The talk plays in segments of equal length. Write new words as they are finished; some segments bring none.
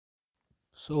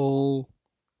So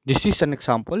this is an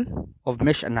example of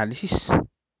mesh analysis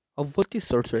of voltage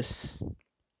sources.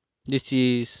 This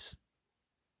is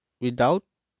without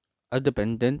a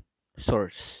dependent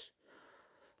source.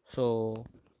 So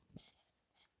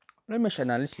apply mesh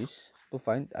analysis to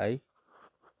find I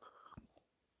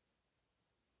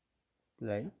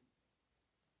line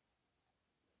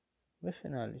mesh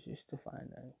analysis to find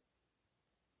I.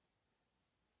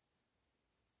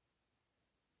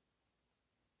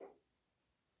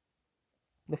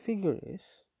 The figure is,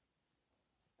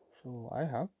 so I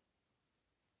have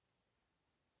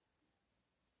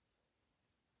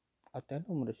a 10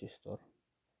 ohm resistor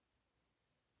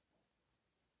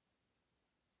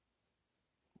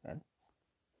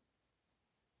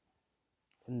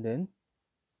and then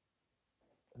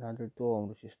another 2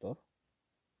 ohm resistor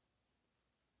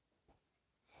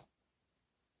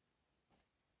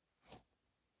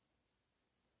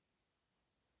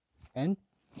and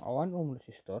a 1 ohm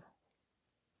resistor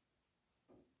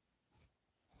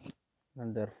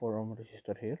and there 4 ohm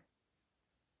resistor here,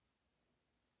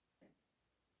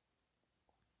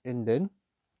 and then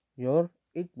your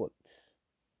 8 volts,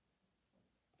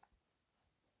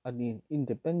 an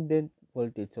independent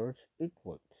voltage source 8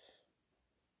 volts,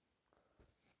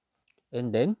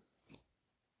 and then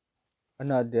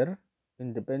another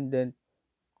independent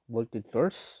voltage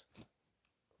source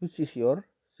which is your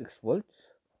 6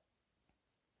 volts,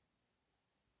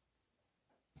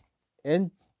 and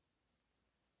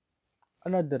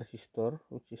another resistor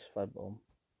which is 5 ohm.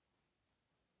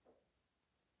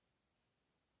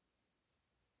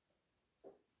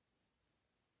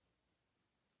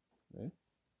 Okay.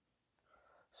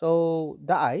 So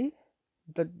the I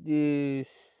that is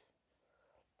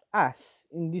asked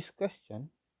in this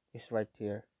question is right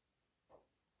here,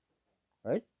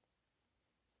 right?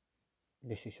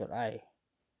 This is your I.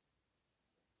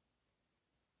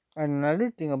 And another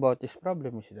thing about this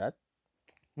problem is that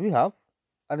we have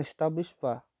unestablished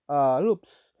loops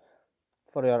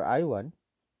for your I1,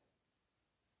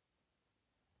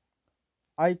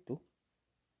 I2,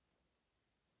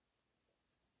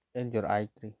 and your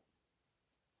I3.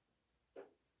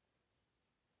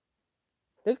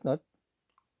 Take note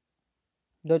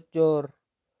that your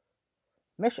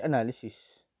mesh analysis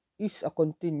is a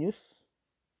continuous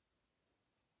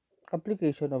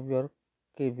application of your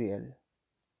KVL.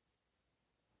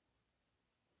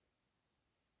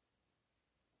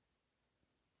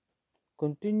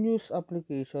 Continuous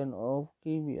application of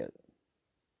KVL.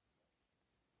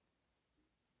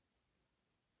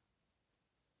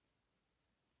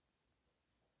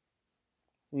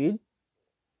 With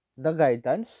the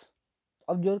guidance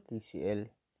of your KCL.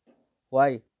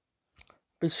 Why?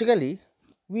 Basically,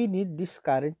 we need these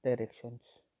current directions.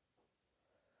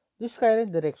 This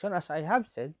current direction, as I have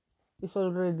said, is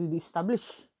already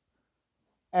established.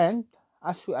 And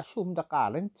as we assume the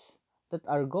currents that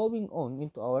are going on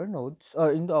into our nodes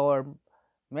or into our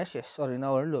meshes or in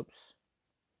our loops,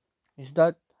 is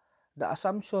that the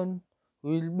assumption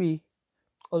will be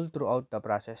all throughout the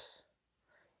process.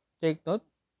 Take note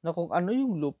na kung ano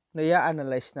yung loop na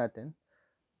i-analyze natin,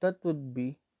 that would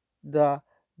be the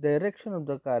direction of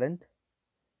the current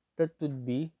that would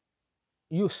be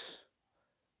used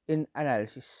in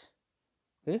analysis.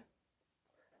 Okay?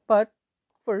 But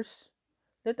first,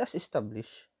 let us establish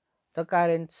the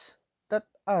currents that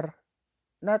are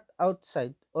not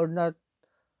outside or not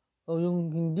o yung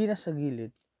hindi na sa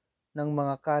gilid ng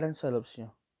mga current sa loops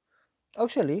nyo.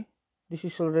 Actually, this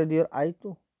is already your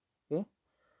I2. Okay?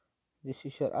 This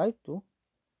is your I2.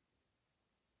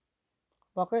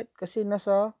 Bakit? Kasi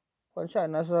nasa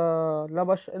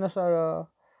labas, nasa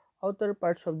outer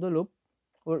parts of the loop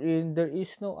wherein there is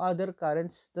no other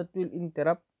currents that will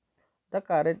interrupt the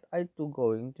current I2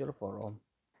 going to your 4 ohm.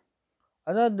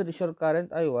 Another is your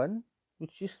current I1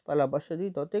 which is palabas siya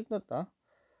dito. Take note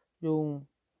yung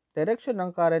direction ng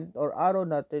current or arrow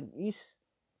natin is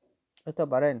ito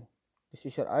pa rin. This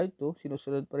is your I2.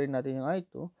 Sinusunod pa rin natin yung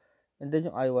I2. And then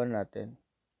yung I1 natin.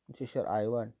 This is your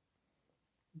I1.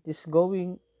 It is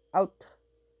going out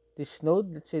this node.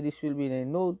 Let's say this will be a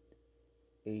node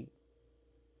A.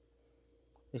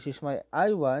 This is my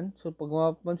I1. So pag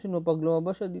mapapansin mo, pag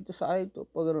lumabas siya dito sa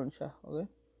I2, pag ganoon siya. Okay?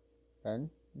 Then,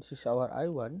 this is our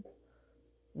I1.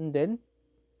 And then,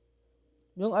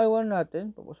 yung I1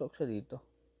 natin, papasok siya dito.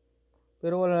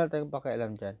 Pero wala na tayong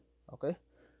pakialam dyan. Okay?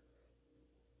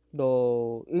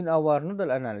 Though, in our nodal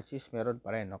analysis, meron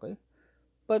pa rin. Okay?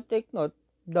 But take note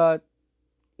that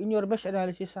in your mesh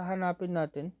analysis, hahanapin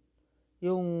natin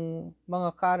yung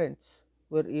mga currents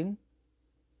wherein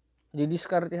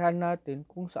didiskartehan natin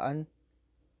kung saan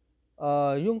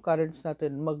yung currents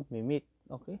natin mag-meet.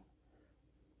 Okay?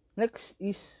 Next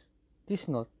is this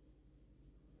node,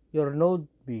 your node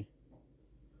B,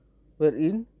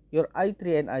 wherein your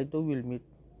I3 and I2 will meet.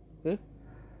 Okay?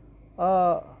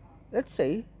 Uh, let's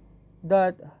say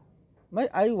that may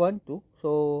I12,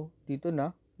 so dito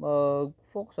na,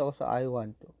 mag-focus ako sa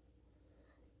I12.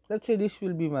 Let's say this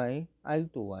will be my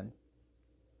I21.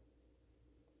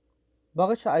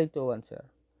 Bakit siya I21, sir?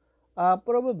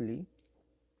 Probably,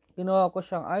 ginawa ko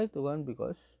siyang I21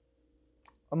 because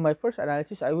on my first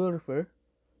analysis, I will refer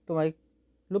to my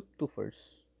loop 2 first.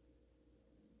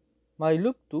 My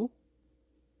loop 2,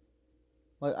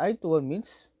 my I21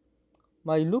 means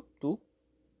my loop 2,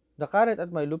 the current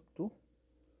at my loop 2,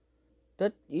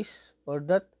 that is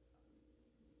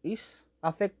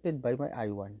affected by my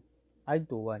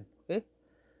I21. Okay?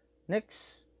 Next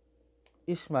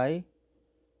is my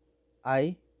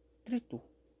I32.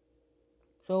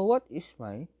 So what is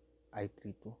my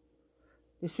I32?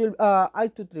 This will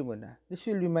I23 muna. This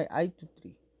will be my I23.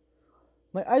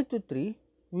 My I23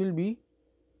 will be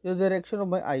the direction of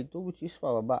my I2, which is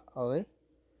pababa. Okay?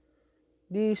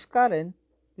 This current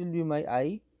will be my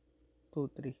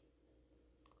I23.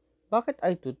 Bakit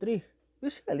I23?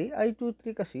 Basically,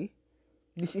 I23 kasi,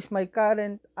 this is my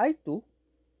current I2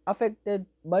 affected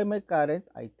by my current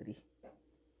I3.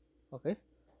 Okay?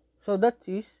 So that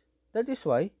is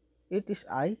why it is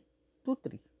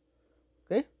I23.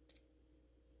 Okay?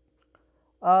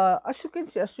 As you can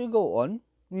see, as we go on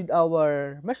with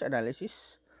our mesh analysis,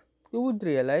 you would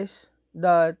realize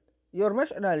that your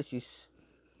mesh analysis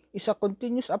is a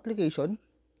continuous application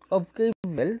of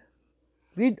KVL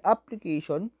with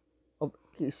application of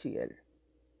KCL.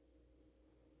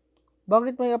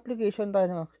 Bakit may application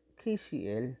tayo ng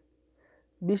KCL?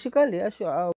 Basically, as you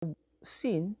have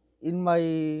seen in my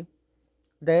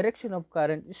direction of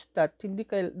current is that hindi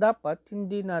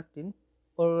natin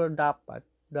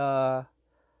the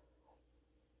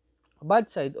bad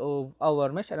side of our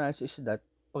mesh analysis is that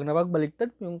pag nabagbaliktad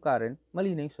mo yung current,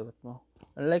 mali na yung sagot mo.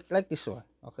 Like this one,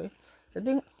 okay?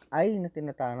 Ito yung I na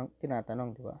tinatanong,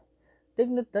 di ba?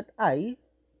 Take note that I,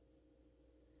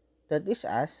 that is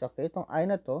as, okay, itong I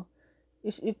na to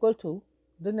is equal to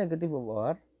the negative of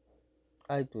our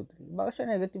I23. Bakit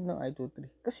siya negative ng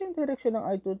I23? Kasi yung direction ng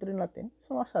I23 natin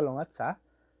sumasalungat sa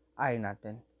I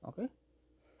natin. Okay?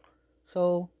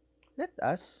 So, let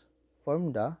us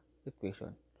form the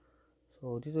equation.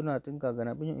 So, dito natin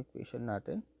gaganapin yung equation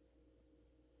natin.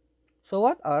 So,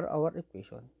 what are our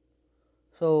equation?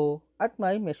 So, at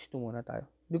my mesh 2 muna tayo.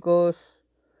 Because,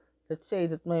 let's say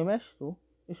that my mesh 2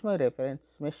 is my reference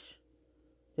mesh.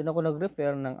 Diyan ako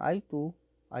nag-refer ng I2,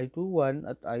 I21,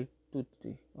 at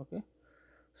I23. Okay?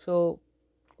 So,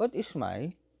 what is my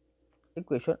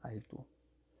equation I2?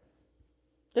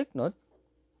 Take note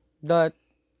that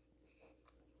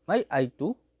my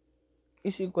I2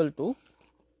 is equal to,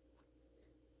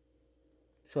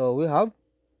 so we have,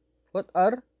 what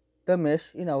are the mesh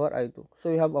in our I2?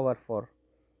 So, we have our 4.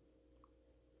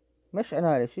 Mesh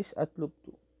analysis at loop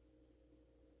 2.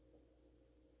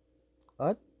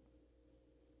 At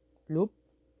loop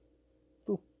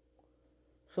 2.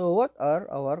 So, what are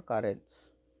our currents?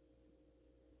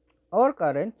 Our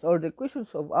currents or the equations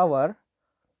of our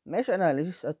mesh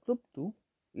analysis at loop 2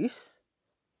 is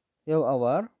yung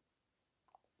our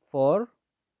 4.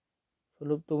 So,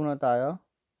 loop 2 muna tayo.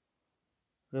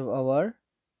 We have our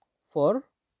 4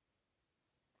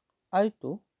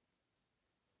 I2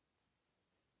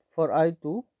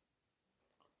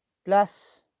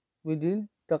 plus within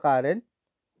the current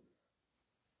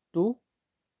 2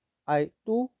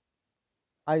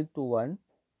 I21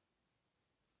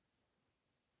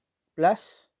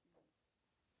 plus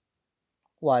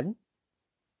 1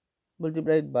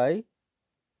 multiplied by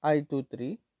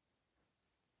I23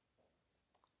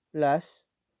 plus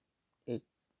 8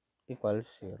 equals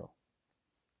 0.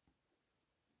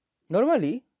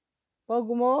 Normally, pag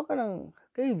gumawa ka ng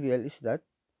KVL is that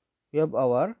we have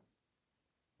our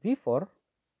V4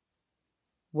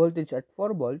 voltage at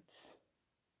 4 volts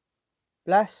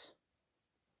plus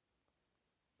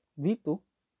V2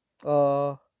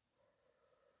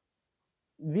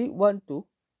 V12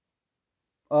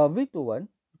 V21,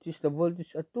 which is the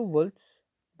voltage at 2 volts,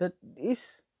 that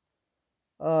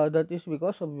is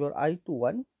because of your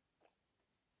I21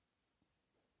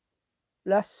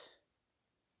 plus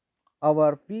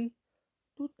our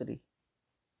V23.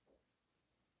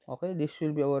 Okay, this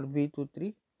will be our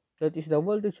V23, that is the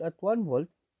voltage at 1 volt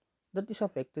that is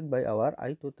affected by our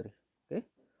I23. Okay,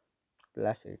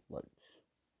 plus 8 volts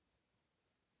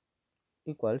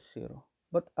equals 0.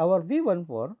 But our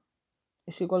V14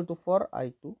 is equal to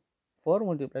 4I2, 4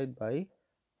 multiplied by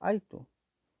I2.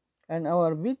 And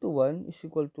our V21 is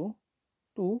equal to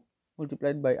 2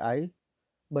 multiplied by I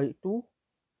by 2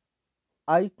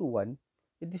 I21,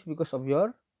 it is because of your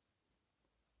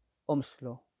Ohm's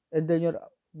law. And then your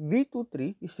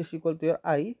V23 is just equal to your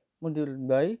I multiplied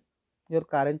by your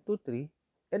current 23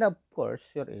 and of course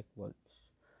your 8 volts.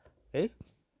 Okay?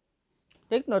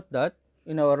 Take note that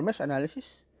in our mesh analysis,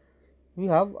 we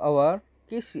have our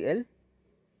KCL,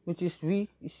 which is V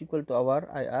is equal to our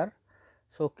IR.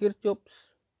 So Kirchhoff's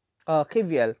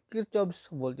KVL, Kirchhoff's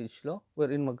voltage law,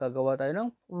 wherein magagawa tayo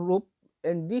ng loop,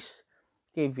 and this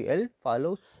KVL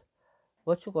follows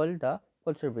what you call the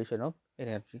conservation of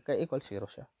energy, kaya equal 0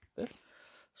 siya. Okay?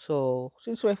 So,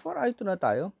 since may 4I2 na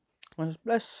tayo,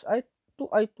 plus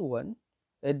I2I21,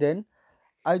 and then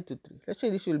I23. Let's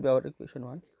say this will be our equation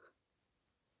 1.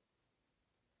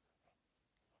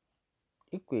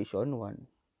 Equation 1.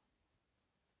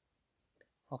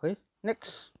 Okay?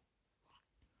 Next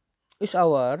is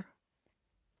our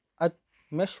at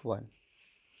mesh 1.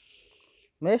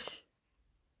 Mesh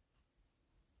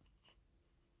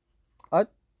at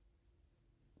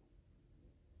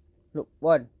loop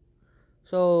 1.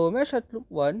 So, mesh at loop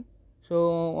 1.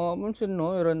 So, mention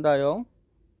no, meron tayong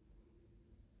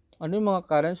ano yung mga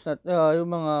currents natin,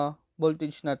 yung mga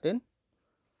voltage natin.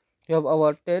 You have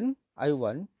our 10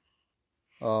 I1.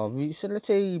 So let's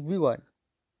say V1.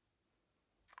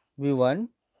 V1.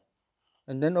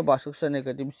 And then, papasok sa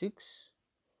negative 6.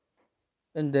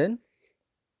 And then,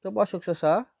 papasok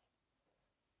sa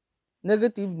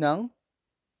negative ng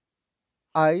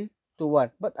I to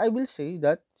 1. But I will say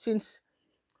that since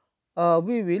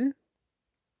we will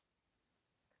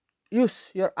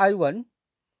use your I1,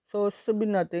 so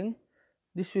sabihin natin,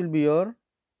 this will be your,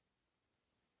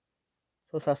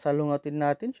 so sasalungatin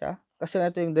natin siya, kasi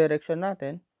ito yung direction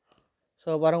natin.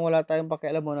 So parang wala tayong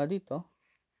pakialam muna dito.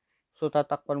 So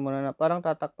tatakpan muna na, parang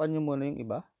tatakpan nyo muna yung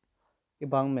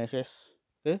ibang meshes.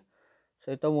 Okay?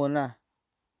 So ito muna.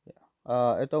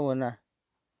 Ito muna.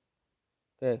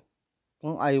 Okay.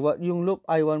 Yung I1, yung loop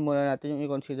I1 muna natin yung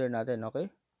i-consider natin,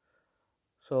 okay?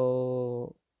 So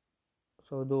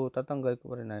tatanggal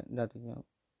ko pa rin natin yung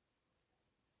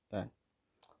yan.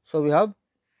 So we have,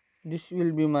 this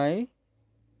will be my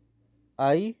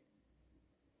I12.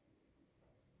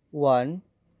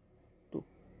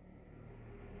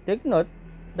 Take note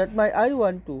that my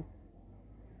I12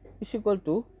 is equal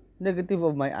to negative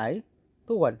of my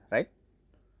I21, right?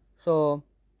 So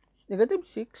negative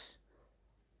 6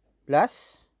 plus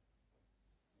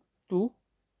 2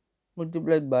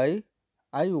 multiplied by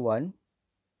I12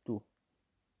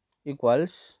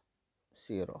 equals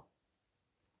 0.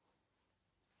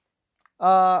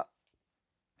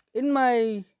 In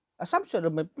my assumption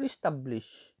of my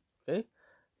pre-established, okay,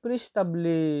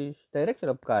 pre-established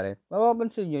direction of current,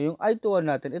 mapapansin nyo, yung I21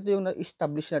 natin, ito yung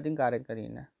na-establish natin current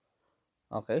kanina.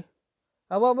 Okay?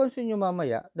 Mapapansin nyo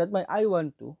mamaya that my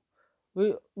I12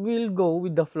 will go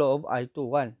with the flow of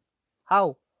I21.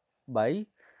 How? By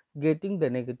getting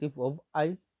the negative of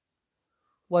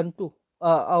I12,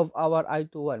 of our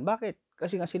I21. Bakit?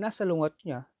 Kasi nga sinasalungat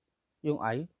niya yung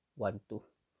I12.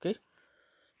 Okay?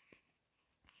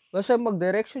 Basta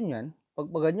mag-direction yan,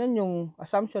 pag ganyan yung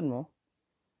assumption mo,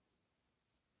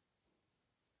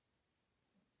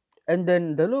 and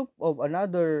then the loop of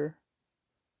another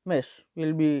mesh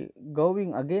will be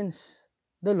going against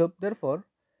the loop, therefore,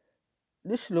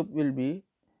 this loop will be,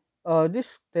 this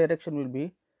direction will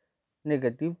be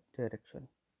negative direction.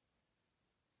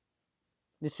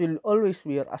 This will always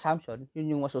be your assumption,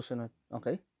 yun yung masusunod,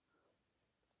 okay?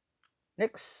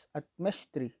 Next, at mesh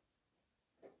 3.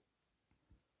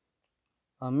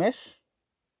 Mesh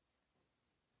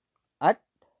at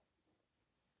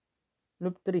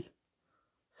loop 3.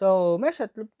 So, mesh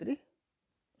at loop 3.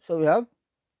 So, we have,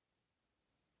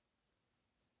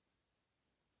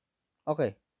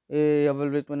 okay,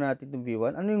 i-evaluate muna natin itong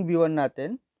V1. Ano yung V1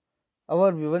 natin?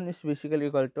 Our V1 is basically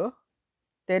equal to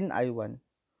 10 I1.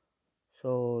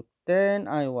 So, 10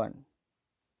 I1.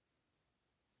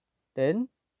 10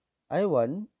 I1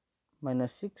 minus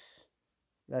 6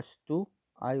 plus 2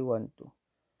 I12.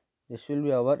 This will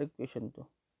be our equation 2.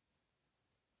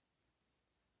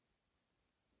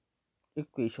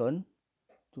 Equation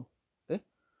 2. Okay.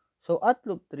 So at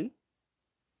loop 3,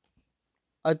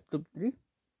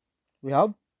 we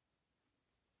have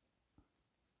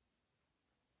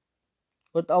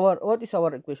what is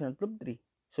our equation at loop 3?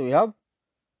 So we have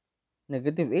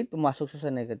negative 8, pumasok sa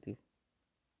negative.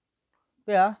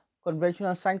 Kaya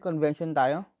conventional sign convention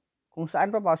tayo. Kung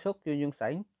saan papasok, yun yung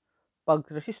sign. Pag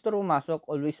resistor pumasok,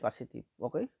 always positive.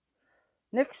 Okay?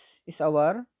 Next is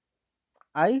our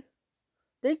I.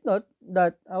 Take note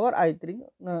that our I3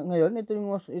 ngayon, ito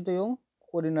yung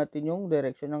kunin natin yung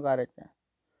direction ng current niya.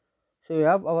 So So we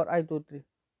have our I23.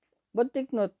 But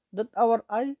take note that our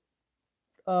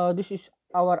this is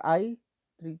our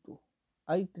I32.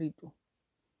 I32.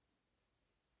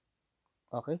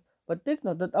 Okay? But take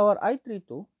note that our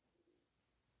I32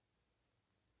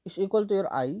 is equal to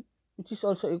your I, which is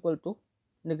also equal to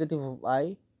negative of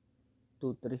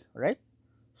I23, right?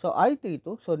 So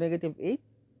I32, so negative 8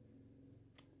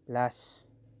 plus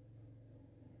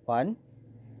 1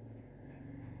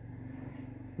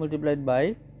 multiplied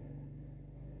by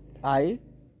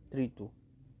I32.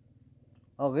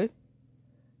 Okay?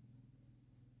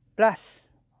 Plus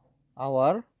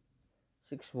our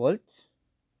 6 volts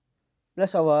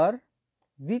plus our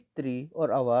V3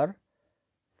 or our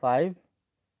 5I3.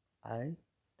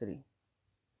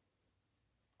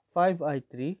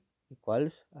 5I3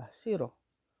 equals 0.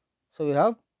 So we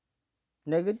have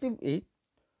negative 8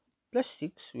 plus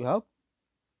 6, we have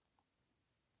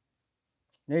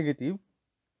negative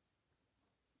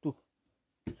 2.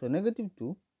 So negative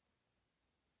 2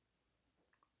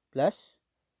 plus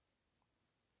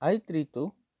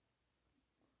I32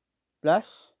 plus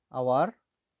our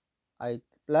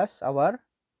plus our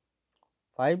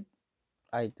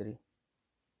 5I3.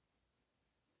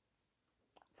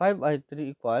 5I3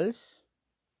 equals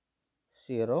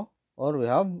 0, or we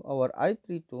have our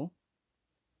I32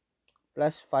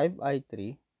 plus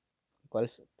 5I3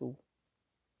 equals 2.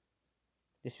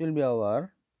 This will be our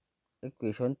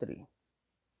equation 3.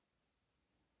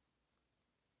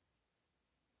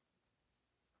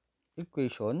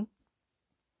 Equation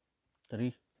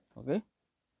 3. Okay?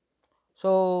 So,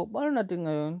 paano natin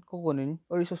ngayon kukunin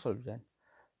or isosolve yan?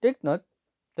 Take note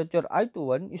that your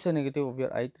I21 is a negative of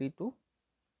your I32.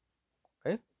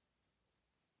 Okay?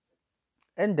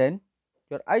 And then,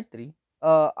 your I32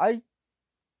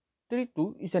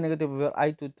 is a negative of your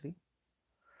I23.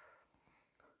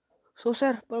 So,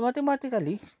 sir,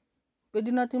 mathematically,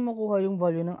 pwede natin makuha yung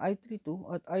value ng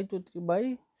I32 at I23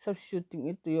 by substituting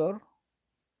it to your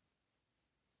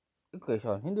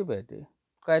equation. Hindi pwede.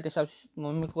 Kahit i-substitute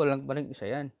mo, may kulang pa rin isa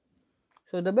yan.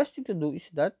 So, the best thing to do is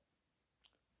that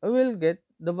I will get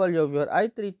the value of your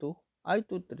I32,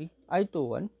 I23,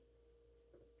 I21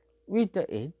 with the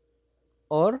aid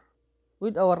or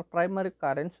with our primary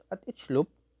currents at each loop,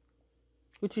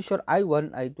 which is your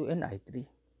I1, I2, and I3.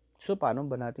 So, paano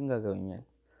ba natin gagawin yan?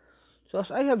 So,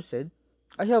 as I have said,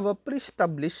 I have a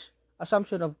pre-established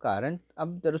assumption of current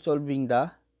after solving the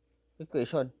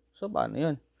equation. So, paano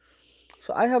yun?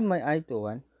 So, I have my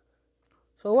I21.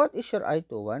 So, what is your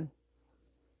I21?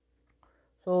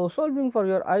 So, solving for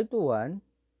your I21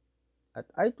 at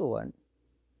I21,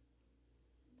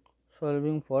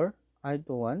 solving for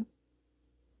I21,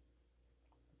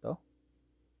 ito.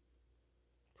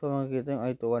 So, makikita yung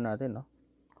I21 natin, no?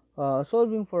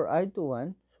 Solving for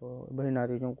I21, so, ibahin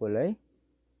natin yung kulay.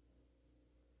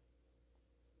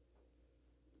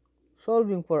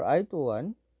 Solving for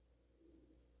I21,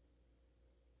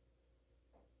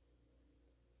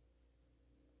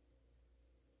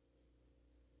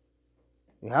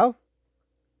 we have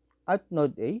at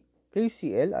node A,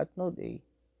 KCL at node A.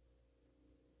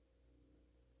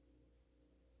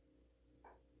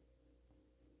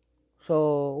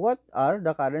 So, what are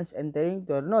the currents entering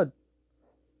to your node?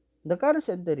 The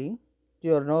currents entering to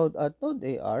your node at node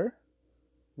A are,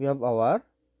 we have our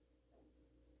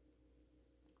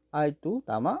I2,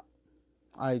 tama?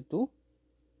 I2.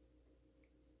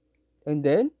 And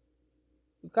then,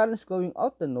 the currents going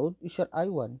out the node is your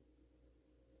I1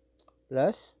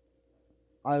 plus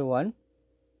I1.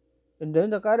 And then,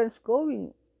 the currents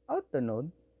going out the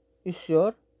node is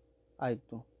your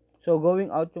I2. So, going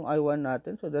out yung I1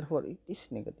 natin, so therefore, it is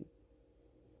negative.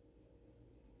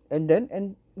 And then,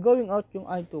 going out yung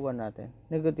I21 natin,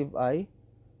 negative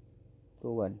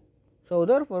I21. So,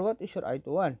 therefore, what is your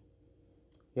I21?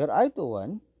 Your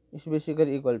I21 is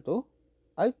basically equal to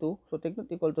I2, so take note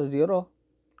equal to 0,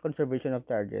 conservation of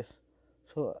charges.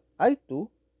 So, I2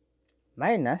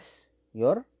 minus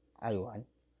your I1.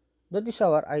 That is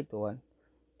our I21.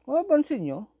 Mapapansin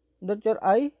nyo that your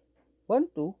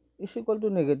I12 is equal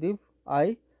to negative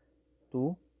I21,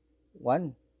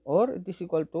 or it is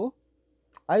equal to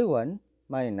I1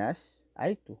 minus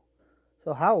I2.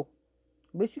 So, how?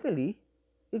 Basically,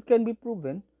 it can be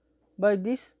proven by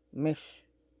this mesh.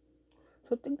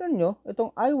 So, tingnan nyo,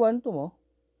 itong I12 mo,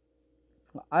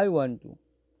 I12.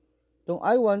 Itong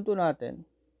I12 natin,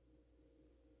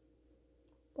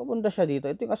 papunta siya dito.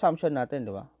 Ito yung assumption natin,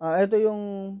 di ba? Ito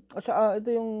yung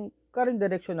current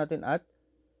direction natin at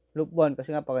loop 1,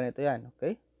 kasi nga pa ganito yan,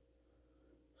 okay?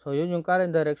 So, yun yung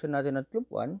current direction natin at loop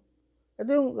 1. Ito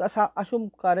yung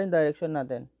assumed current direction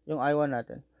natin, yung I1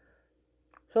 natin.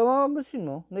 So, mapapansin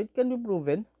mo na it can be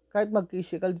proven kahit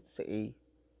mag-KCL dito sa A,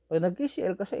 pag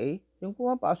nag-KCL ka sa A, yung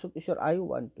pumapasok is your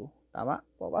I12. Tama?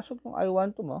 Pumapasok yung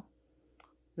I12 mo,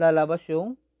 lalabas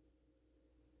yung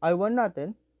I1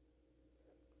 natin,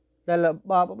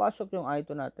 papasok yung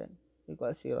I2 natin,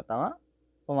 equal 0. Tama?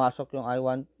 Pumasok yung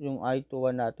I1, yung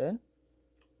I21 natin,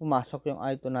 pumasok yung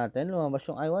I2 natin, lumabas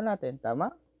yung I1 natin.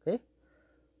 Tama? Okay?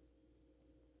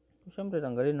 So, siyempre,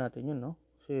 tanggalin natin yun, no?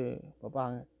 Kasi,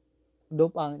 papangit.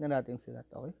 Though, pangit na natin sila.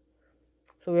 Okay?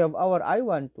 So, we have our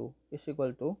I12 is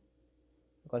equal 0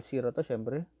 to,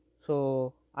 siyempre.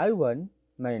 So, I1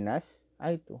 minus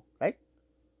I2, right?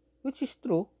 Which is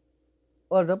true,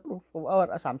 or the proof of our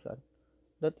assumption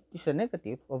that it is a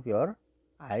negative of your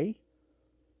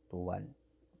I21.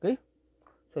 Okay?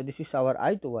 So, this is our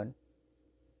I21.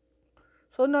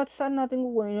 So, saan natin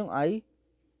kukunin yung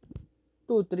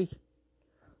I23?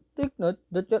 Take note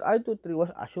that your I23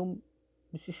 was assumed.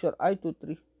 This is your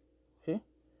I23. Okay?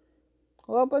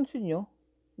 Kung mapapansin nyo,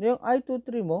 na yung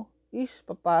I23 mo is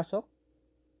papasok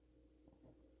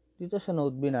dito sa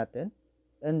node B natin.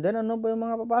 And then, ano ba yung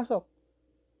mga papasok?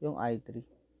 Yung I3.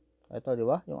 Ito, di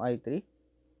ba? Yung I3.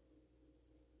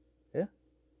 Okay?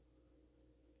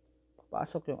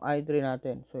 Papasok yung I3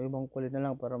 natin. So, ibang kulit na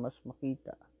lang para mas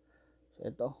makita. So,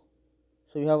 ito.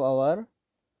 So, we have our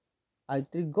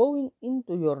I3 going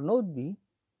into your node B.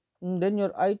 And then, your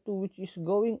I2 which is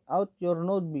going out your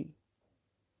node B.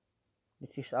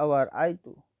 This is our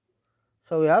I2.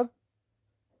 So, we have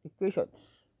equations.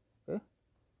 Okay?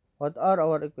 What are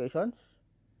our equations?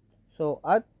 So,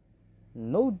 at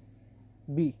node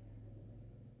B,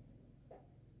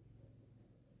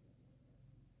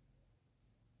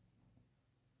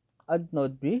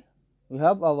 we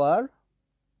have our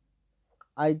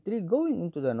I3 going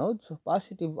into the node. So,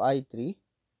 positive I3.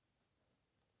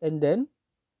 And then,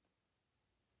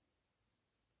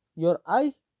 your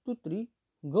I23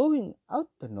 going out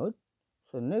the node.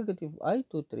 So, negative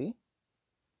I23.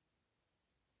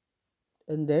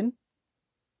 And then,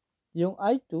 yung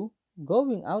I2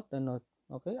 going out the node.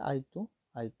 Okay, I2,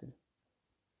 I3.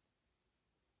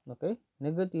 Okay,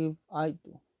 negative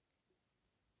I2.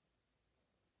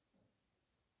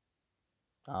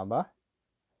 Tama ba?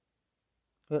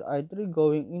 Your I3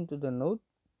 going into the node.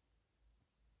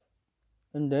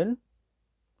 And then,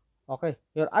 okay,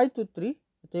 your I23,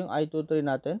 ito yung I23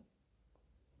 natin.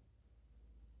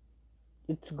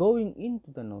 It's going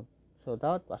into the node. So,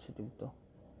 dapat positive to.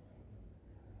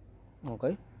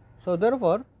 Okay, so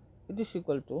therefore, it is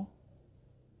equal to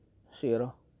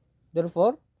 0.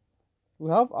 Therefore, we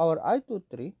have our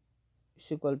I23 is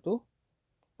equal to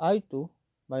I2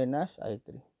 minus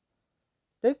I3.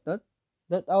 Take note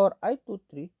that our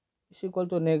I23 is equal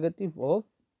to negative of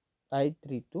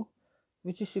I32,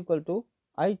 which is equal to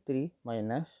I3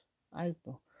 minus I2.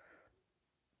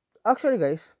 Actually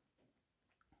guys,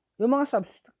 yung mga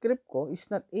subscript ko is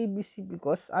not ABC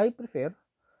because I prefer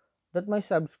that my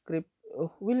subscript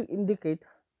will indicate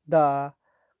the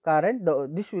current.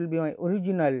 This will be my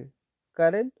original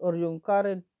current or yung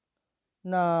current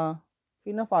na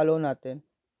pina-follow natin.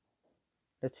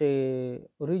 Let's say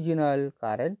original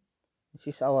current.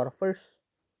 This is our first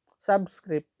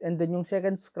subscript. And then yung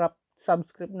second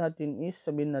subscript natin is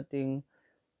sabihin natin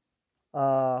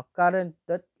current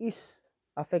that is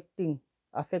affecting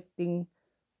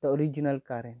the original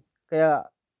current. Kaya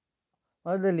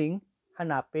madaling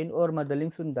hanapin or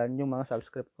madaling sundan yung mga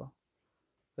subscript ko.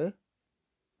 Okay?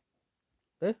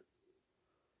 Okay?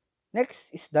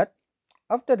 Next is that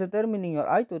after determining your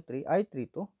I23,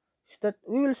 I32, is that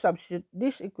we will substitute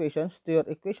these equations to your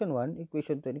equation 1,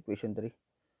 equation 2, and equation 3.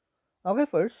 Okay,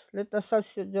 first, let us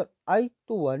substitute your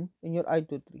I21 and your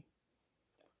I23.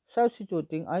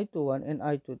 Substituting I21 and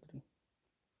I23.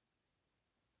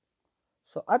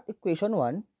 So, at equation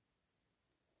 1,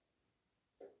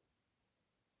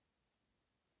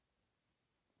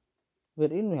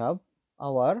 wherein we have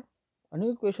our, ano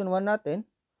equation 1 natin?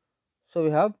 So,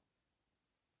 we have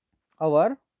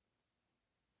our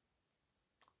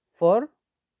 4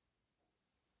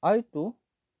 I2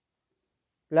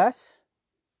 plus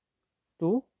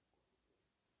 2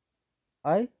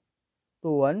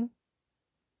 I21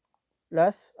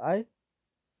 plus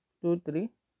I23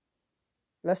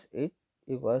 plus 8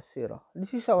 equals 0.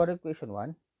 This is our equation 1.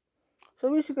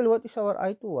 So, basically, what is our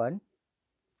I21?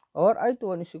 Our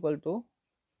I21 is equal to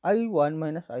I1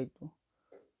 minus I2.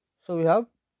 So, we have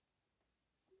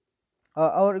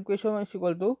our equation 1 is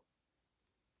equal to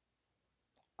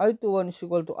I21 is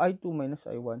equal to I2 minus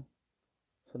I1.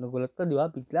 So, nagulat ka, di ba?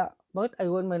 Bigla. Bakit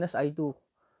I1 minus I2?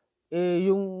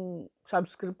 Yung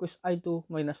subscript ko is I2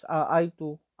 minus I2,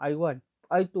 I1.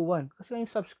 I21. Kasi yung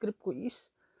subscript ko is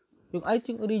yung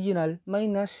I2 original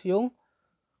minus yung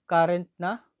current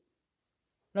na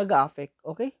nag-a-affect.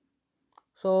 Okay?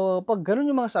 So, pag ganun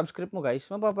yung mga subscript mo guys,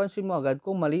 mapapansin mo agad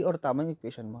kung mali or tama yung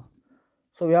equation mo.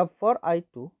 So, we have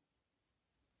 4i2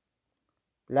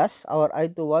 plus our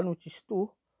i21 which is 2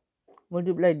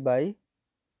 multiplied by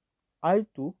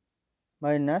i2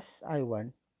 minus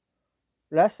i1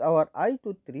 plus our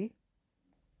i23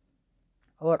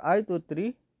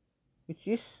 which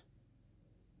is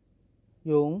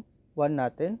yung 1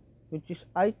 natin which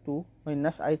is i2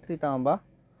 minus i3, tama ba?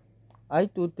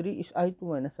 i23 is i2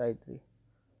 minus i3.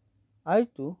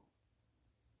 i2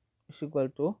 is equal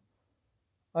to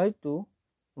i2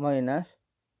 minus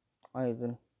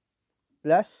i3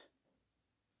 plus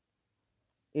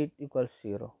 8 equals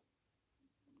 0.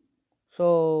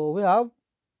 So, we have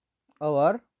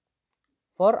our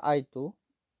 4i2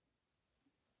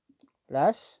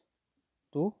 plus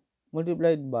 2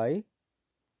 multiplied by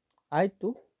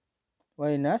i2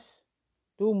 minus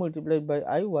 2 multiplied by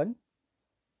i1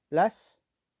 plus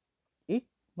 8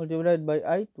 multiplied by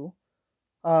i2.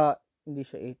 Hindi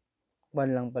siya 8.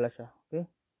 1 lang pala siya. Okay?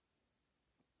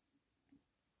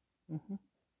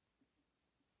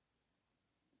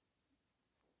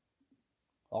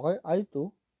 Okay,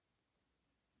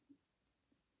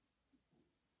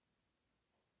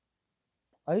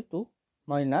 i2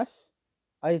 minus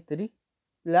i3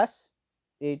 plus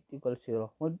 8 equals 0.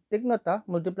 Take note ha,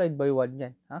 multiplied by 1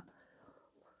 yan. Ha?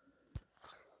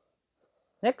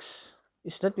 Next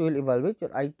is that we will evaluate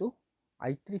your i2,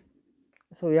 i3.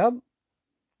 So we have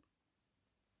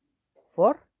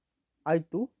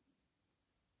 4i2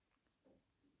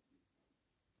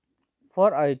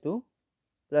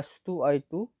 plus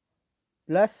 2i2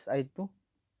 plus i2.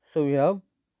 So we have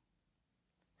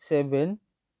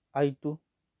 7i2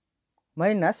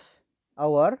 minus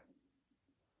our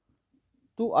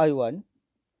 2i1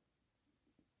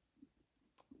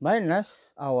 minus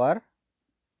our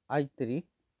i3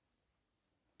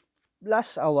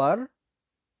 plus our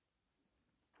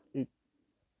 8.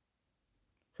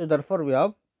 So therefore we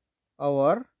have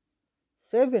our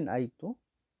 7i2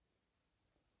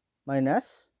 minus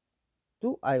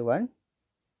 2i1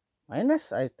 minus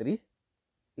i3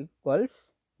 equals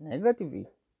negative 8.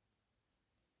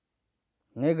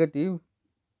 Negative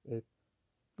 8.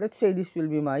 Let's say this will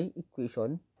be my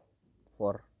equation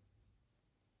 4.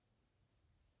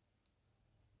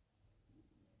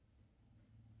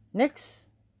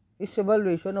 Next is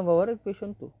evaluation of our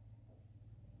equation 2.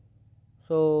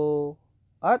 So,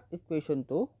 at equation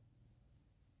 2,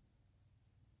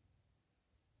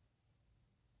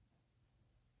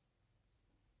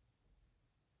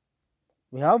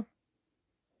 we have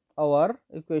our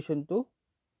equation 2.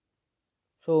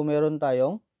 So, meron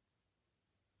tayong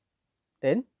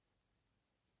 10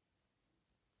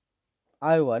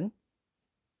 i1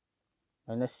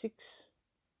 minus 6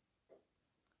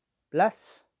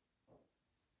 plus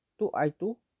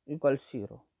 2i2 equals 0.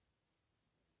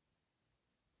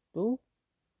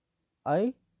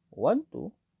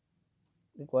 2i12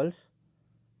 equals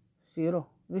 0.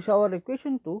 This our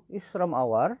equation 2 is from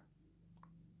our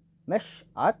mesh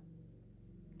at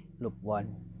loop 1.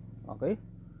 Okay.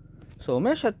 So,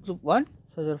 mesh at loop 1.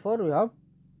 So, therefore, we have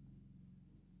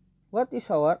what is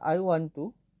our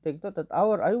I12? Take note that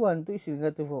our I12 is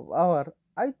negative of our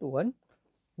I21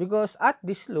 because at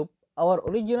this loop, our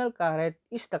original current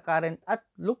is the current at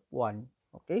loop 1.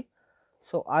 Okay.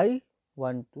 So,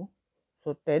 I12.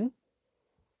 So, 10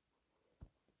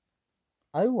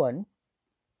 I1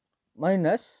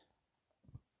 minus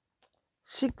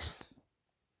 6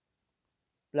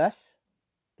 plus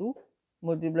 2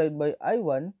 multiplied by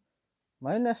I1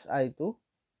 minus I2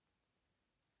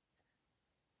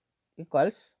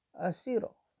 equals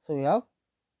 0. So we have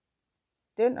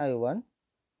 10 I1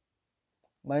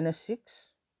 minus 6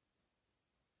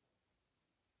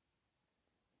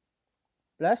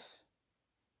 plus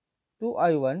 2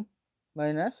 I1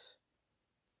 minus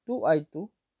 2 I2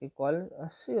 equal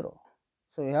 0.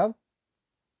 So we have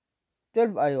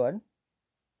 12 I1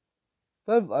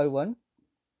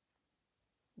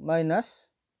 minus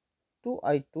 2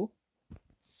 I2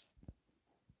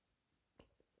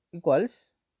 equals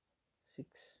 6.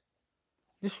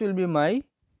 This will be my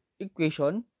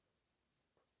equation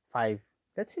 5.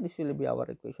 Let's see, this will be our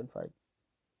equation 5.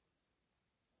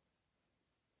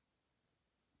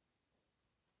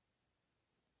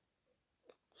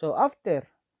 So after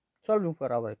solving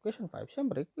for our equation 5,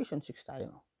 siyempre equation 6 tayo.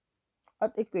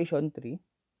 At equation 3,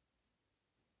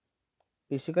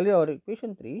 basically our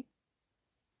equation 3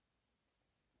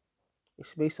 is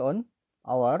based on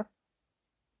our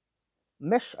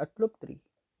mesh at loop 3,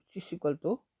 which is equal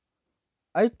to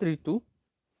I32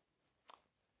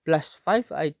 plus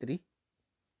 5I3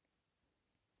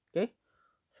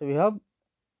 So we have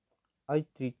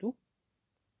I32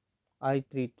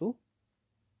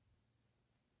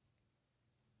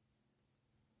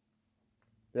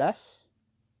 plus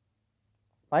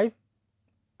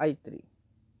 5I3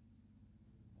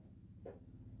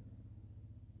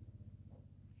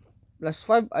 plus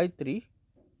 5I3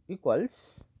 equals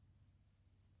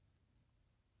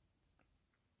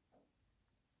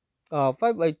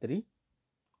 5I3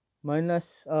 minus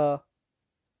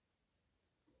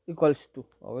equals 2.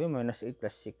 Okay, minus 8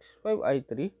 plus 6.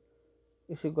 5I3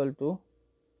 is equal to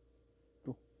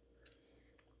 2.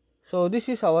 So this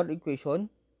is our equation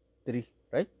 3,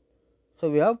 right?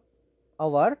 So we have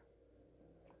our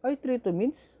I32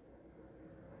 means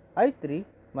I3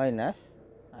 minus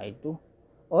I2,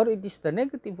 or it is the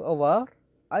negative of our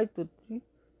I23,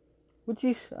 which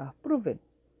is proven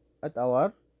at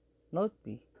our note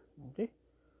B. Okay,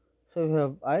 so we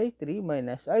have I3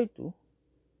 minus I2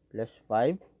 plus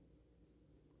 5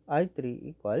 I3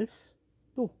 equals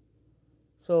 2.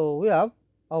 So we have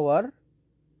our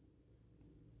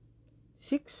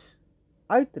 6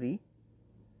 I3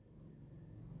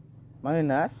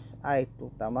 minus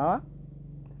I2, tama?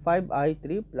 5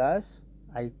 I3 plus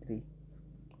I3.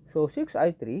 So 6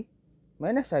 I3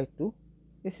 minus I2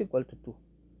 is equal to 2.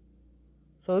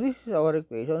 So this is our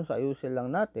equation. So ayusin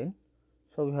lang natin.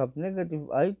 So we have negative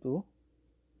I2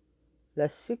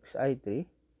 plus 6 I3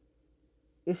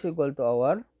 is equal to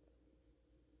our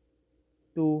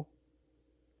 2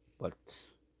 volts.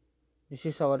 This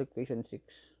is our equation 6.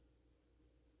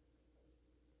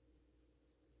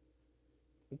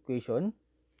 Equation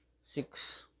 6.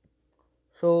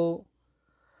 So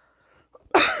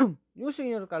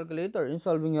using your calculator in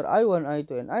solving your I1,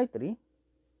 I2, and I3,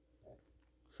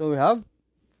 so we have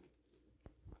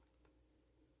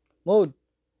mode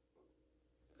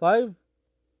 5,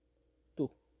 2.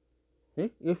 Okay?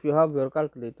 If you have your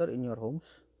calculator in your homes,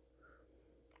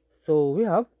 so we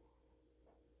have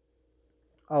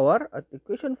our at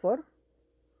equation 4.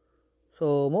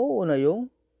 So mauuna yung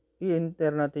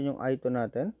i-enter natin yung I2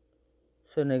 natin.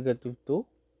 So negative 2.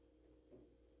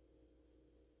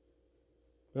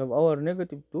 You have our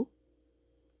negative 2.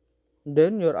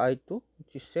 Then your I2,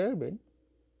 which is 7.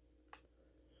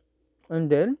 And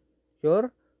then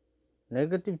your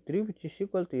negative 3, which is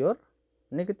equal to your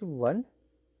negative 1.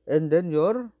 And then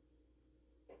your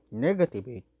negative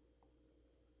 8.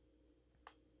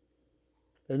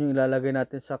 Yan yung ilalagay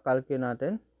natin sa calcu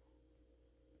natin.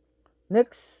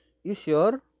 Next is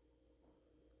your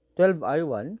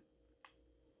 12I1.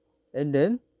 And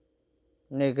then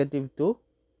negative 2.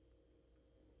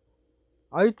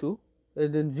 I2.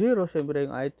 And then 0, siyempre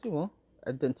yung I3 mo.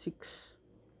 And then 6.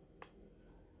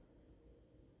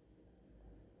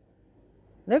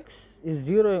 Next is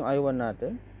 0 yung I1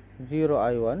 natin. 0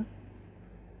 I1.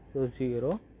 So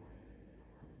 0.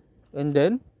 And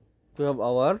then we have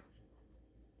our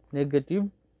negative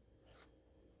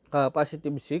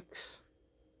positive 6.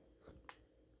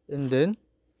 And then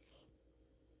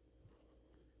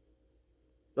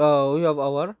we have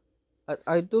our at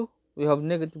I2 we have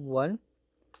negative 1.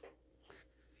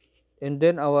 And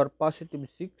then our positive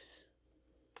 6,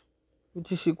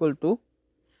 which is equal to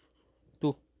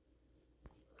 2.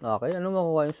 Okay, ano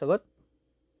makuha yung sagot?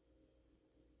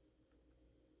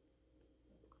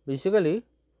 Basically,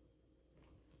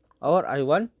 our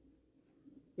I1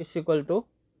 is equal to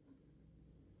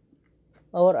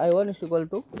I1 is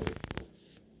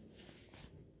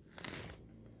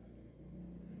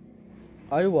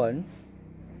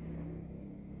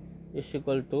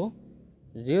equal to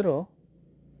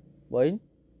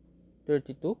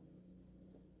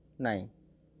 0.329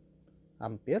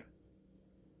 ampere.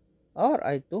 Our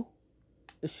I2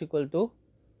 is equal to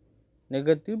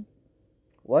negative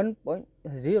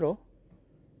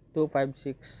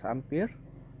 1.0256 ampere.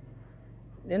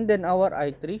 And then our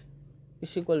I3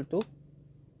 is equal to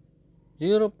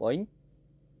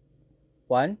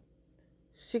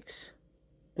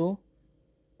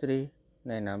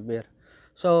 0.16239 ampere.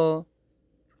 So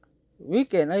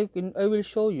I will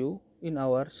show you in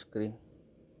our screen.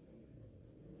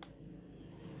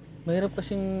 Mahirap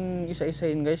kasing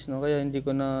isa-isahin guys, no? Kaya hindi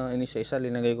ko na inisa-isa,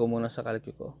 linagay ko muna sa calcu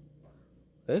ko.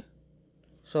 Okay?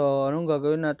 So anong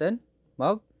gagawin natin?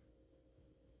 Mag-mode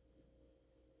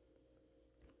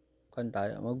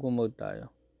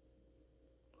tayo.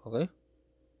 Okay?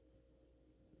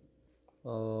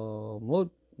 Mode.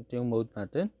 Ito yung mode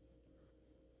natin.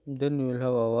 And then we will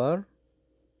have our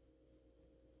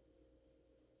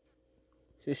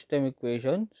system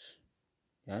equations.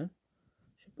 Yan.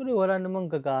 Siyempre wala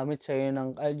namang gagamit sa iyo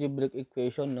ng algebraic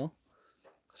equation, no?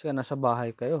 Kasi nasa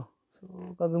bahay kayo. So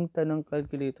gagamitan ng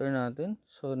calculator natin.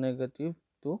 So negative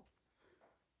 2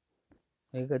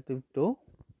 negative 2,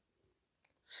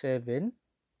 7,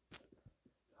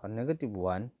 negative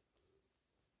 1,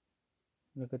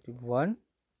 negative 1,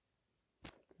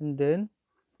 and then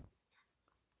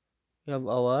we have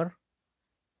our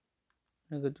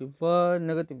negative 1,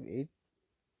 negative 8,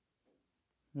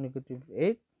 negative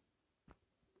 8,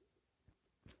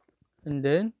 and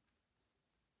then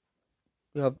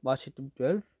we have positive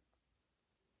 12,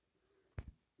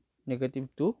 negative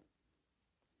 2,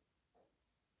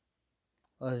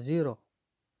 0,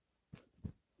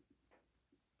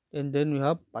 and then we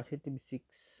have positive 6,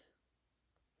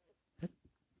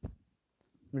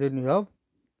 and then we have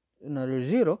another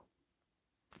 0,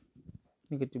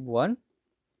 negative 1,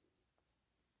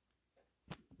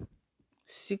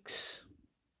 6,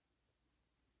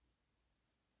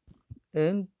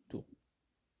 and 2.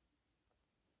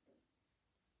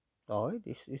 So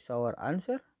this is our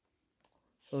answer.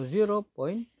 So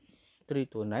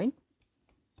 0.329,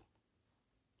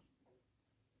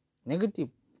 negative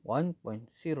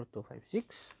 1.0256.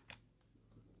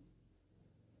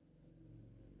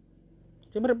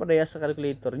 Siyempre parehas sa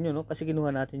calculator nyo, no? Kasi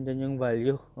kinuha natin dyan yung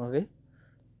value. Okay?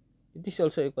 It is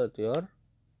also equal to your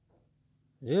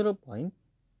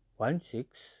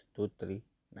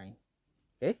 0.16239.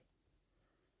 Okay?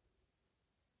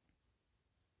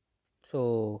 So,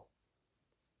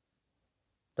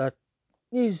 that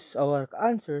is our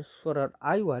answers for our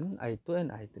I1, I2,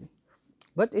 and I3.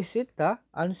 But is it the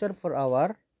answer for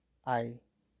our I?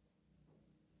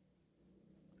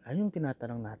 Ano yung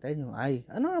tinatanong natin? Yung I.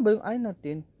 Ano nga ba yung I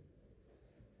natin?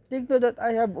 Take note that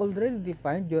I have already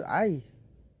defined your I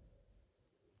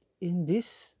in this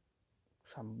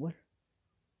example.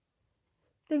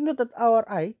 Take note that our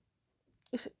I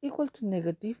is equal to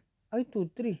negative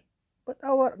I23. But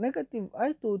our negative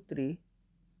I23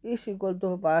 is equal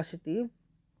to positive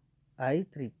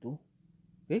I32.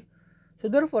 Okay? So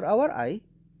therefore our I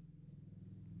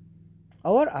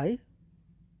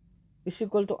is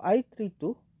equal to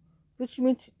I32, which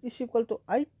means it is equal to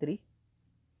I3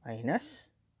 minus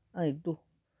I2.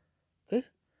 Okay?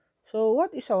 So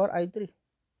what is our I3?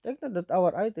 Take note that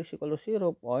our I3 is equal to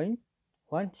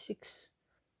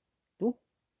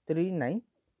 0.16239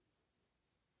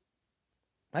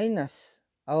 minus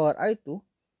our I2,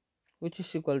 which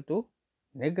is equal to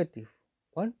negative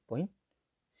 1.0256.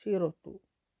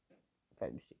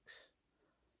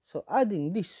 So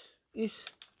adding this is,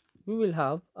 we will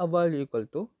have a value equal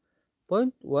to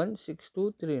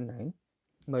 0.16239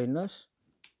 minus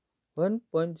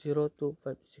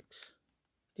 1.0256.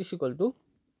 It is equal to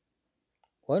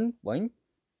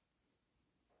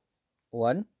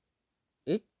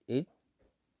 1.188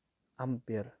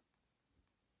 ampere.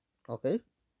 Okay?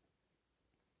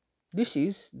 This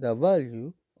is the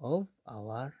value of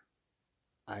our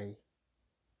I.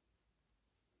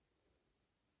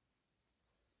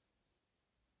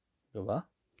 Diba?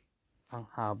 Ang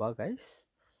haba, guys.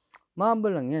 Mahaba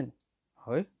lang yan.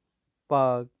 Okay?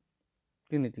 Pag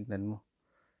tinitignan mo.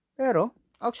 Pero,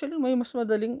 actually, may mas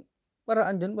madaling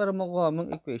paraan dyan para makuha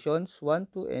mong equations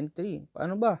 1, 2, and 3.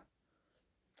 Paano ba?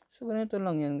 So, ganito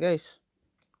lang yan, guys.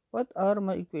 What are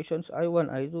my equations?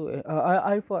 I1, I2,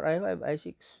 I4, I5,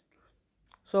 I6.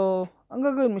 So, ang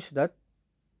gagawin mo is that,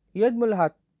 i-add mo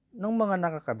lahat ng mga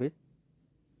nakakabit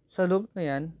sa loop na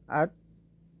yan at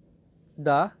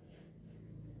the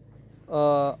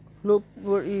loop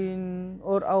we're in,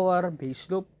 or our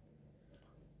base loop.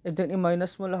 And then,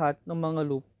 i-minus mo lahat ng mga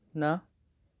loop na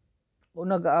o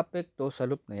nag-aapekto sa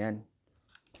loop na yan.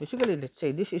 Basically, let's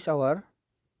say, this is our,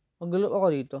 mag-loop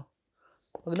ako dito.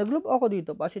 Pag nag-loop ako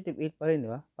dito, positive 8 pa rin, di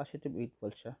ba? Positive 8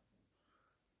 volts siya.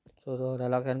 So,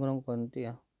 lalakyan ko ng konti,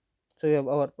 So, we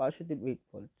have our positive 8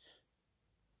 volts.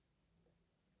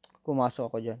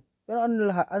 Pumasok ako dyan. Pero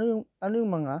ano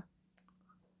yung mga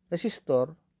resistor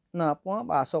na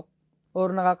pumapasok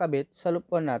or nakakabit sa loop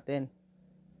 1 natin?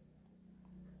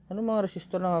 Ano mga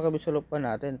resistor na nakakabit sa loop 1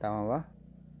 natin? Tama ba?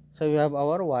 So, we have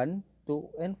our 1,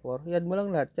 2, and 4. I-add mo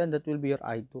lang lahat yan. That will be your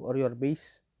I2 or your base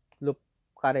loop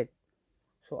current.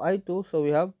 So, I2, so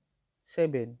we have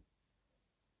 7.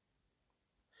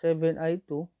 7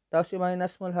 I2. Tapos,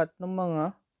 i-minus mo lahat ng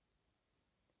mga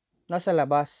nasa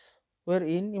labas.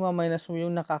 Wherein, i-minus mo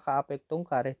yung nakaka-apektong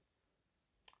current.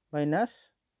 Minus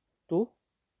 2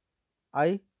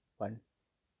 I1.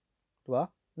 Diba?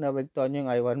 Naapektuhan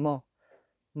yung I1 mo.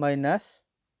 Minus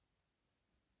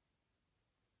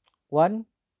 1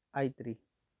 I3.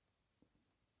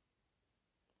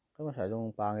 So,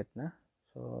 masyadong pangit na.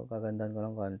 So, gagandaan ko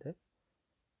lang konti.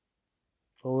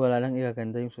 So, wala lang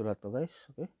igaganda yung sulat ko, guys.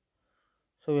 Okay.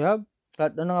 So, we have,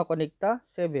 lahat na nakakonekta,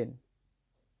 7.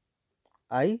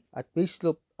 I at base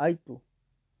loop, I2.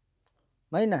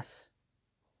 Minus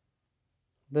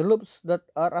the loops that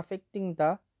are affecting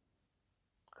the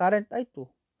current I2.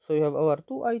 So you have our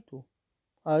 2I2,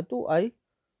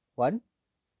 2I1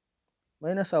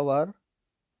 minus our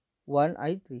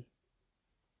 1I3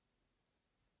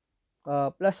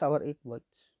 plus our 8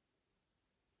 volts.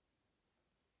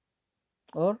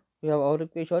 Or we have our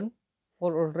equation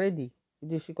 4 already,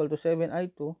 which is equal to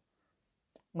 7I2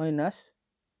 minus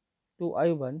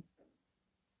 2I1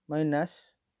 minus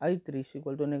I3 is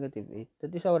equal to negative 8.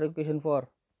 That is our equation 4.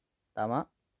 Tama?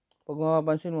 Pag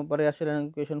mapapansin mo, parehas sila ng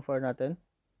equation 4 natin.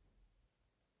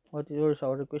 What is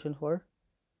our equation 4?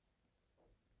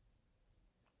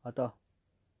 Ito.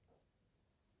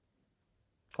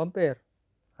 Compare.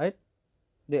 Right?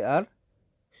 They are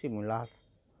similar.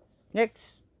 Next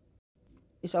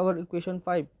is our equation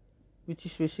 5, which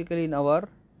is basically in our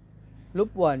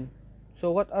loop 1.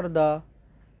 So what are the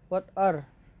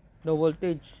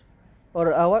voltage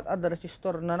or what are the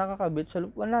resistor na nakakabit sa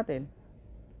loop 1 natin?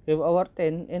 We have our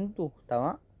 10 and 2.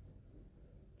 Tama?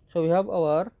 So we have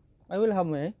our, I will have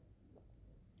my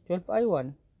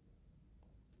 12I1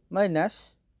 minus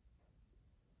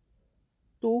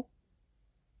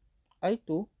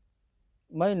 2I2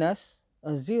 minus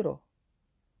 0.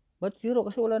 But 0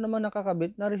 kasi wala naman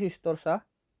nakakabit na resistor sa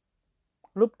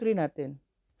loop 3 natin.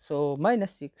 So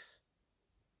minus 6.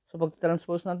 So pag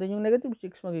transpose natin yung negative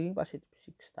 6, magiging positive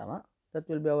 6. Tama? That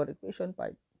will be our equation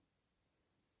 5.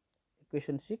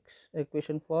 Equation 6,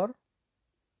 equation 4,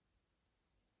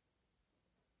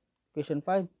 equation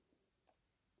 5,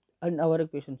 and our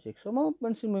equation 6. So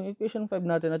mapapansin mo yung equation 5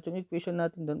 natin at yung equation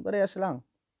natin doon, parehas lang.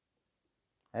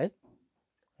 Right?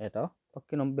 Ito, pag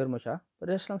kinumber mo siya,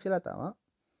 parehas lang sila, tama?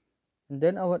 And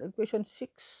then our equation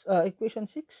 6,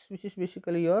 which is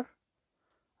basically your,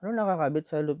 ano nakakabit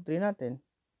sa loop 3 natin?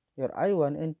 Your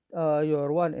I1 and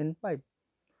your 1 and 5.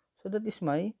 So that is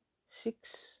my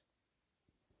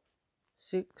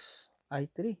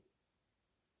 6I3.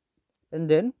 And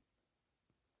then,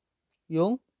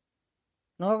 yung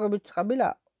nakakabit sa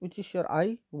kabila, which is your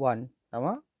I1.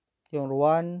 Tama? Yung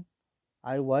 1,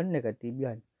 I1, negative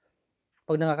yan.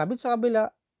 Pag nakakabit sa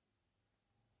kabila,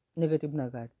 negative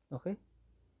na agad. Okay?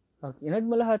 Pag inad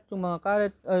mo lahat yung mga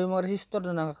current, yung mga resistor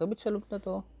na nakakabit sa loop na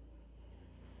to,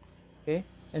 okay?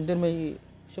 And then may,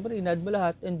 syempre inad mo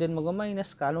lahat, and then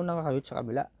mag-minus ka nung nakakabit sa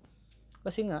kabila.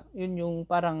 Kasi nga, yun yung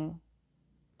parang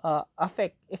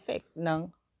effect ng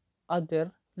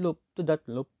other loop to that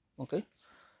loop. Okay?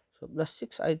 So, plus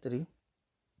 6I3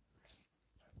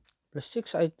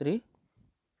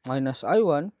 minus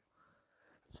I1.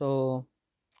 So,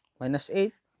 minus 8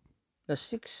 plus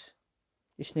 6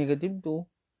 is negative 2.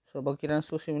 So, pag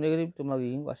kinansus yung negative 2,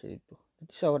 magiging positive 2. That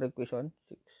is our equation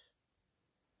 6.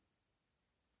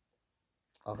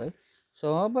 Okay?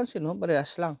 So, mapansin mo,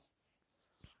 parehas lang.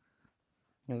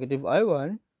 Negative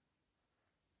I1,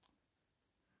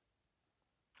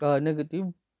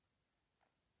 negative,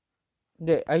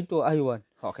 hindi, I2, I1.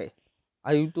 Okay.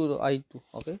 I2 to I2.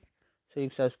 Okay? So,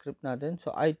 yung subscript natin.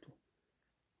 So, I2.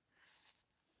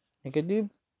 Negative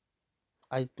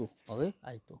I2. Okay?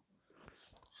 I2.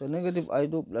 So, negative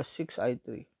I2 plus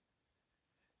 6I3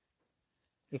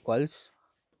 equals,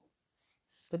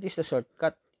 that is the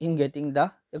shortcut in getting the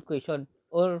equation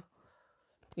or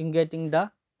in getting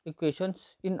the equations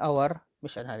in our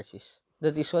mesh analysis.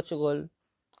 That is what you call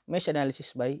mesh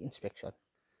analysis by inspection.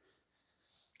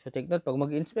 So, take note, pag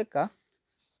mag-inspect ka,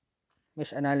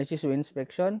 mesh analysis by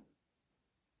inspection,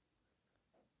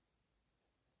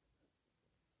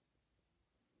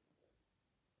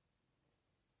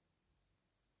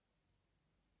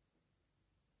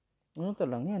 ano to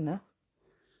lang yan, ha?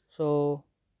 So,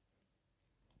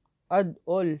 add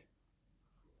all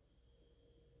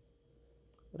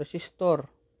resistor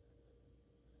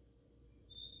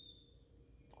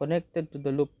connected to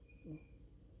the loop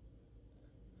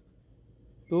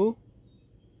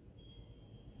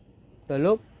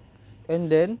and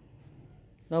then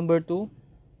number 2,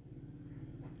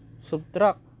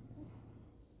 subtract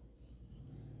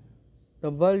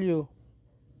the value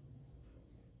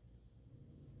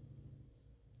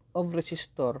of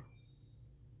resistor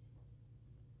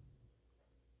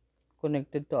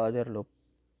connected to other loop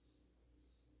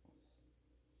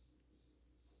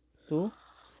to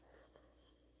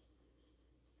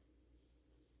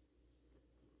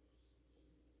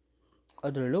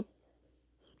other loop,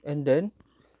 and then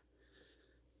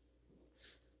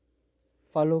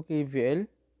follow KVL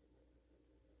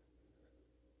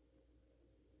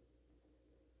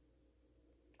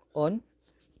on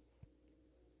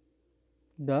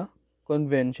the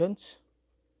conventions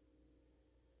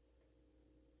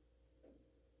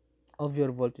of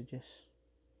your voltages.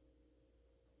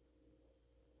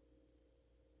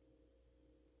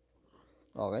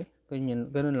 Okay?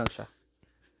 Ganun lang siya.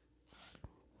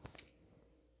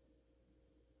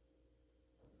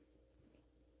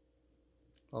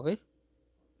 Okay?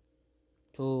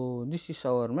 So, this is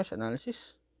our mesh analysis.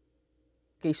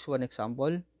 Case 1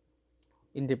 example,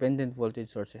 independent voltage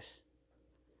sources.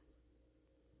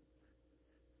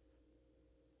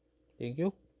 Thank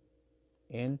you,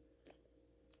 and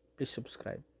please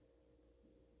subscribe.